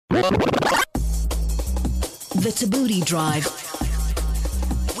The Thabooty Drive.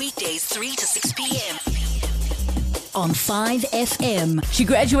 Weekdays 3 to 6 p.m. on 5FM. She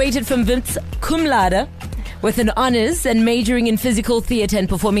graduated from Wits cum laude with an honours and majoring in physical theatre and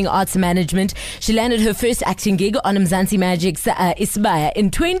performing arts management. She landed her first acting gig on Mzansi Magic's Isibaya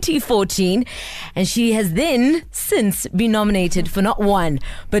in 2014, and she has then since been nominated for not one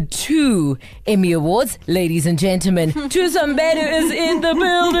but 2 Emmy Awards. Ladies and gentlemen, Thuso Mbedu is in the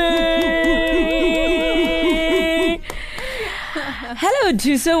building. Hello,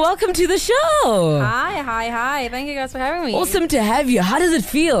 Thuso. Welcome to the show. Hi. Thank you guys for having me. Awesome to have you. How does it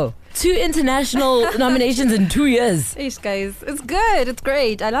feel? 2 international nominations in 2 years. Ish, guys. It's good. It's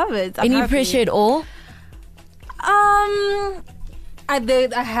great. I love it. I'm Any happy. pressure at all?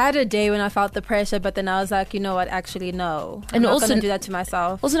 I had a day when I felt the pressure, but then I was like, you know what? Actually, no. I'm And not also- going to do that to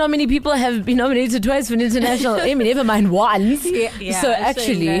myself. Also, not many people have been nominated twice for an international Emmy, never mind once. Yeah, So shame,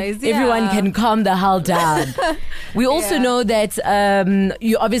 actually, guys. Yeah. everyone can calm the hell down. We also Yeah. know that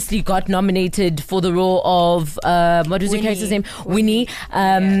you obviously got nominated for the role of, what was your character's name? Winnie.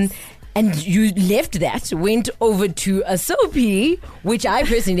 Yes. And you left that, went over to a soapy, which I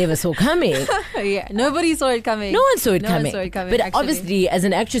personally never saw coming. Yeah, nobody saw it coming. No one saw it No coming. one saw it coming, But actually. obviously, as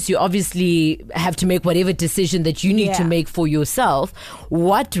an actress, you obviously have to make whatever decision that you need to Yeah. make for yourself.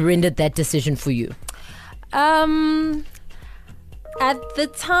 What rendered that decision for you? At the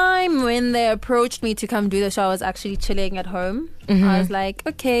time when they approached me to come do the show, I was actually chilling at home. I was like,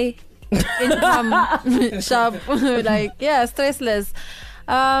 okay, income, shop, like, yeah, stressless.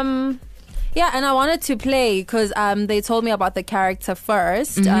 Yeah, and I wanted to play because they told me about the character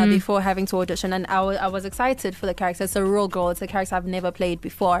first before having to audition, and I was excited for the character. It's a real girl. It's a character I've never played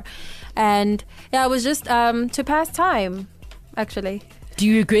before, and yeah, it was just to pass time, actually. Do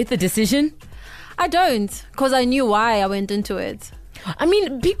you regret the decision? I don't, because I knew why I went into it. I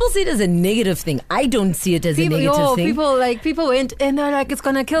mean, people see it as a negative thing. I don't see it as a negative thing. People went and they're like, it's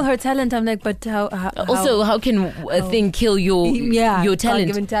gonna kill her talent. I'm like, but how Also, how can a thing kill your talent?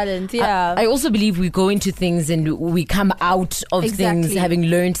 God-given talent, yeah. I also believe we go into things and we come out of things Exactly. having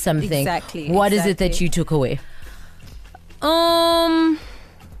learned something. Exactly, What is it that exactly. you took away? I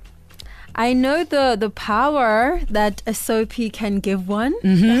know the power that a soapy can give one.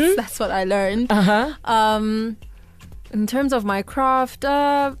 That's what I learned. In terms of my craft,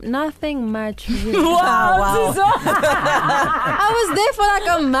 nothing much. Really. Wow. I was there for like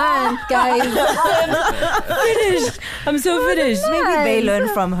a month, guys. Finished. I'm so finished. Maybe they learn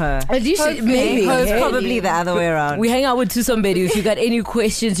from her. Maybe. It's probably the other way around. We hang out with Thuso Mbedu. If you got any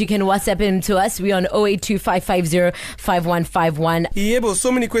questions, you can WhatsApp him to us. We're on 082-550-5151. Yeah, but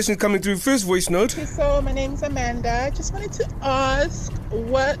so many questions coming through. First voice note. So my name's Amanda. I just wanted to ask,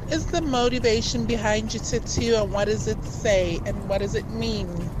 what is the motivation behind your tattoo and what does it say and what does it mean?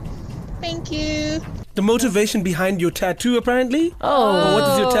 Thank you. The motivation behind your tattoo, apparently. Oh. What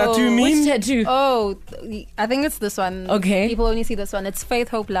does your tattoo mean? Which tattoo? Oh, I think it's this one. Okay. People only see this one. It's Faith,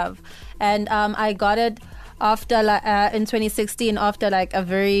 Hope, Love. And I got it after in 2016 after like a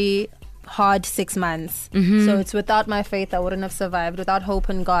very hard 6 months. So it's without my faith I wouldn't have survived. Without hope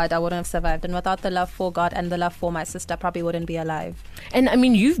in God I wouldn't have survived. And without the love for God and the love for my sister I probably wouldn't be alive. And I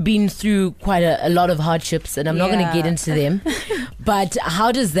mean, you've been through quite a lot of hardships, and I'm not going to Yeah. get into them. But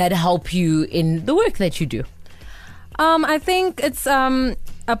how does that help you in the work that you do? I think it's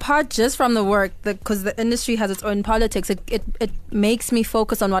apart just from the work, because the industry has its own politics. It makes me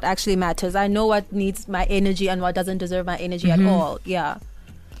focus on what actually matters. I know what needs my energy and what doesn't deserve my energy at all. Yeah.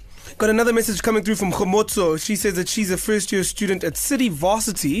 Got another message coming through from Khomotso. She says that she's a first-year student at City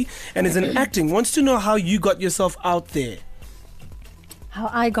Varsity and is in acting. Wants to know how you got yourself out there. How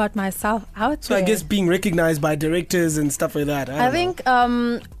I got myself out So there. I guess being recognized by directors and stuff like that. I think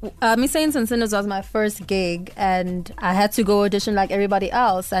Miss Saints and Sinners was my first gig, and I had to go audition like everybody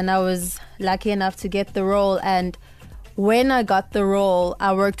else, and I was lucky enough to get the role. And when I got the role,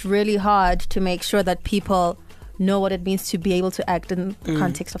 I worked really hard to make sure that people know what it means to be able to act in the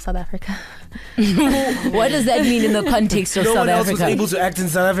context of South Africa. What does that mean in the context of no South one else Africa? was able to act in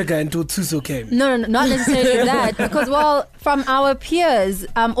South Africa until Thuso came. No, not necessarily that. Because, well, from our peers,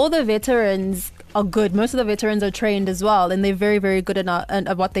 all the veterans are good. Most of the veterans are trained as well, and they're very, very good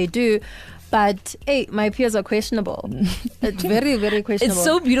at what they do. But, hey, my peers are questionable. It's very, very questionable. It's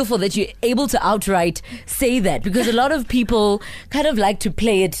so beautiful that you're able to outright say that, because a lot of people kind of like to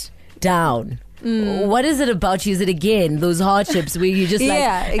play it down. What is it about you? Is it again those hardships where you just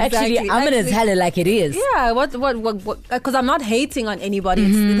Yeah, actually exactly. I'm gonna tell it like it is? Yeah, what? Because I'm not hating on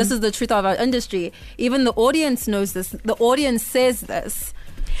anybody. This is the truth of our industry. Even the audience knows this. The audience says this.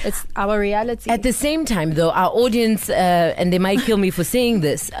 It's our reality. At the same time, though, our audience, and they might kill me for saying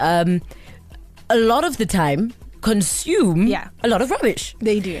this, a lot of the time consume a lot of rubbish.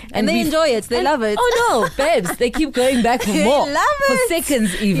 They do. And they enjoy it. They love it. Oh no, babes, they keep going back for more. They love for it.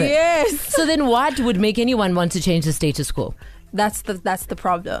 seconds even. Yes. So then what would make anyone want to change the status quo? That's the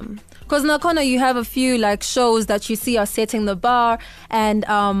problem. Because Nakona, you have a few like shows that you see are setting the bar, and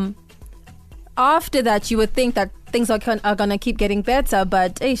after that you would think that things are gonna keep getting better,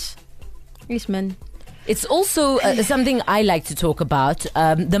 but ish man. It's also something I like to talk about,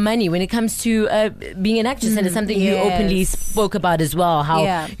 the money when it comes to being an actress, and it's something you openly spoke about as well.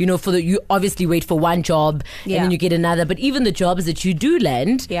 How you obviously wait for one job and then you get another, but even the jobs that you do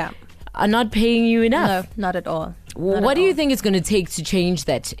land are not paying you enough. No, not at all. What do you think it's going to take to change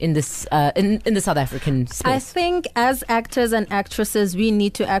that in this in the South African space? I think as actors and actresses, we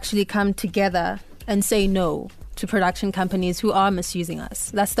need to actually come together and say no to production companies who are misusing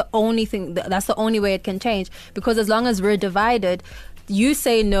us. That's the only thing. That's the only way it can change. Because as long as we're divided, you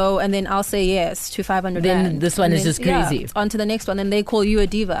say no and then I'll say yes to 500 then rand. This one is just crazy. On to the next one, and they call you a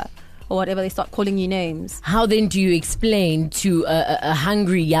diva or whatever. They start calling you names. How then do you explain to a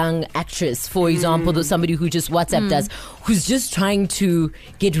hungry young actress, for example, somebody who just WhatsApped us, who's just trying to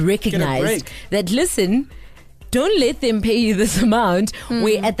get recognized, that listen, don't let them pay you this amount,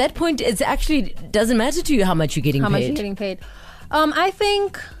 where at that point it actually doesn't matter to you how much you're getting paid. I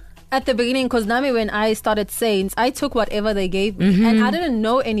think at the beginning, because Nami, when I started Saints, I took whatever they gave me, and I didn't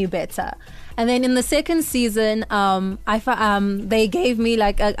know any better. And then in the second season, they gave me,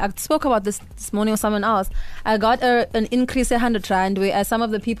 like, I spoke about this morning with someone else. I got an increase of 100 rand, whereas some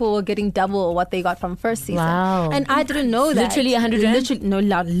of the people were getting double what they got from first season. Wow. And I didn't know that. Literally 100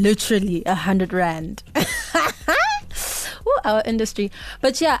 rand? Literally 100 rand. Ooh, our industry.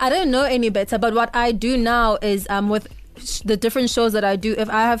 But yeah, I don't know any better. But what I do now is with the different shows that I do, if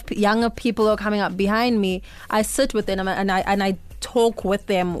I have younger people who are coming up behind me, I sit with them and I talk with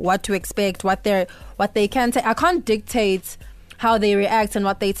them what to expect, what they can take. I can't dictate how they react and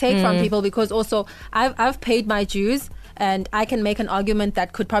what they take from people, because also I've paid my dues. And I can make an argument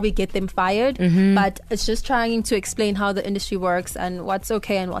that could probably get them fired, but it's just trying to explain how the industry works and what's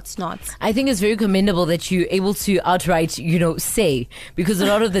okay and what's not. I think it's very commendable that you're able to outright, say, because a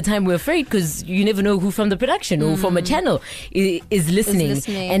lot of the time we're afraid because you never know who from the production or from a channel is listening.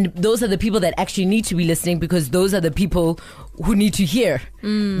 And those are the people that actually need to be listening, because those are the people who need to hear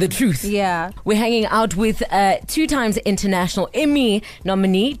the truth. Yeah. We're hanging out with 2 times international Emmy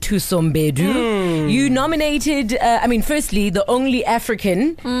nominee Thuso Mbedu. You nominated, firstly, the only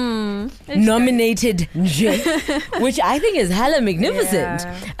African nominated J, which I think is hella magnificent.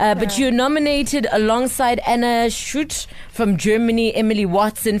 But you're nominated alongside Anna Schut from Germany, Emily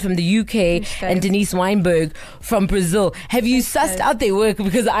Watson from the UK, and Denise Weinberg from Brazil. Have you sussed out their work?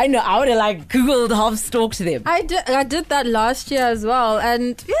 Because I know I would have Googled, half stalked them. I did that last year as well,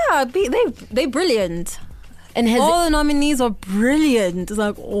 and yeah, they're brilliant. And all the nominees are brilliant. It's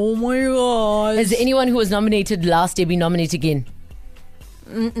like, oh my gosh. Has anyone who was nominated last year been nominated again?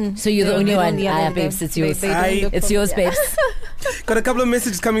 So you're the only one. Babes, it's yours. It's yours, babes. Got a couple of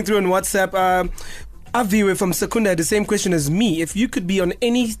messages coming through on WhatsApp. Our viewer from Secunda had the same question as me. If you could be on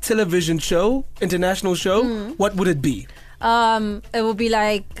any television show, international show, what would it be? It would be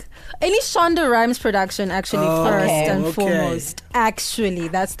like any Shonda Rhimes production, actually, first and foremost. Actually,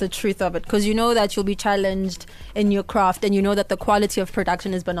 that's the truth of it, because you know that you'll be challenged in your craft, and you know that the quality of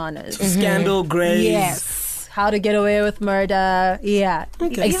production is bananas. Scandal, Grace. Yes. How to Get Away with Murder. Yeah.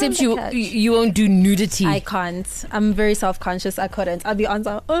 Okay. Except you won't do nudity. I can't. I'm very self-conscious. I couldn't. I'll be on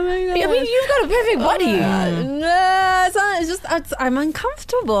some, oh my God. You've got a perfect body. No, it's just, I'm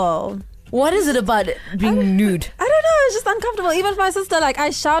uncomfortable. What is it about being nude? I don't know. It's just uncomfortable. Even my sister, I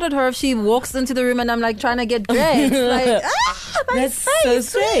shout at her if she walks into the room and I'm trying to get dressed. That's so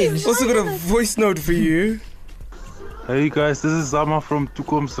strange. Also got a voice note for you. Hey guys, this is Zama from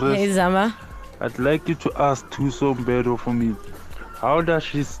Tukomsres. Hey Zama. I'd like you to ask Thuso Mbedu for me. How does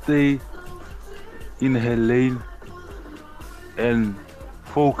she stay in her lane and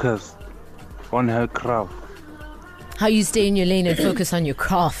focus on her craft? How you stay in your lane and focus on your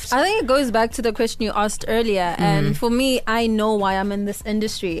craft. I think it goes back to the question you asked earlier. And for me, I know why I'm in this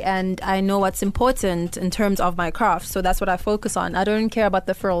industry, and I know what's important in terms of my craft. So that's what I focus on. I don't care about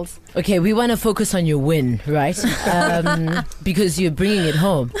the frills. Okay, we want to focus on your win, right? Because you're bringing it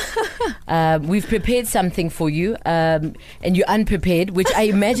home. We've prepared something for you, and you're unprepared, which I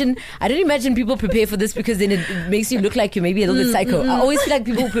don't imagine people prepare for this, because then it makes you look like you're maybe a little bit psycho. I always feel like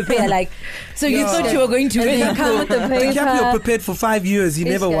people prepare so you thought you were going to win. Come with the The cap you're prepared for 5 years, he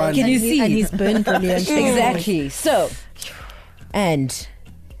never won. Can you see? And he's burned brilliant. Exactly. So, and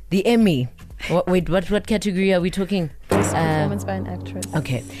The Emmy. What category are we talking? Best performance by an actress.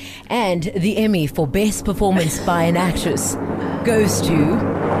 Okay. And the Emmy for Best Performance by an Actress goes to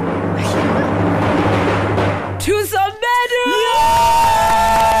Thuso Mbedu!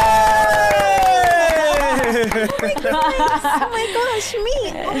 Oh my gosh, me.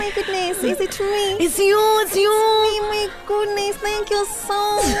 Oh my goodness. Is it me? It's you. Oh my goodness. Thank you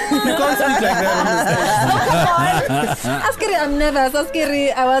so much. You can't speak like that on the stage. Askeri, I'm nervous.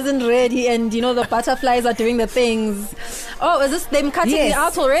 Askeri, I wasn't ready, and you know the butterflies are doing the things. Oh, is this them cutting me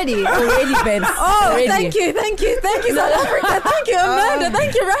out already? Already, babes. Oh, Already. thank you, South Africa. Thank you, Amanda.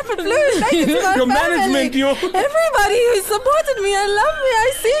 Thank you, Rapid Blues. Thank you to my Your family. management, yo. Everybody who supported me and loved me.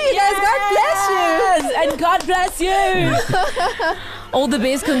 I see you guys. God bless you. And God bless you. All the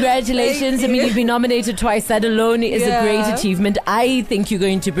best. Congratulations. I mean, you've been nominated twice. That alone is a great achievement. I think you're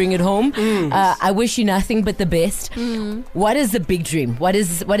going to bring it home. I wish you nothing but the best. What is the big dream? What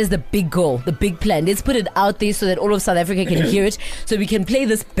is the big goal? The big plan? Let's put it out there so that all of South Africa can hear it, so we can play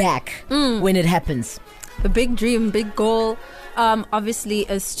this back when it happens. The big dream, big goal, obviously,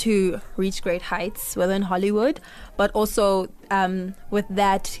 is to reach great heights within Hollywood, but also with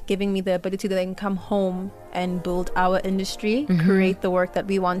that giving me the ability to then come home and build our industry, create the work that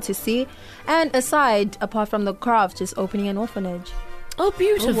we want to see, and apart from the craft, just opening an orphanage. Oh,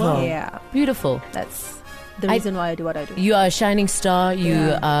 beautiful. Oh, wow. Yeah. Beautiful. That's the reason why I do what I do. You are a shining star.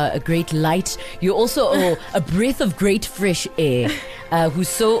 You are a great light. You're also a breath of great fresh air, who's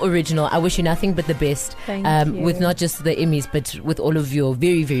so original. I wish you nothing but the best. Thank you. With not just the Emmys, but with all of your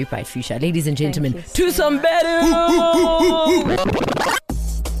very, very bright future. Ladies and gentlemen, Thank you so Thuso Mbedu!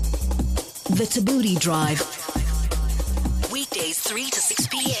 The Thabooty Drive. Weekdays 3 to 6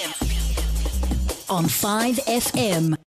 p.m. on 5 FM.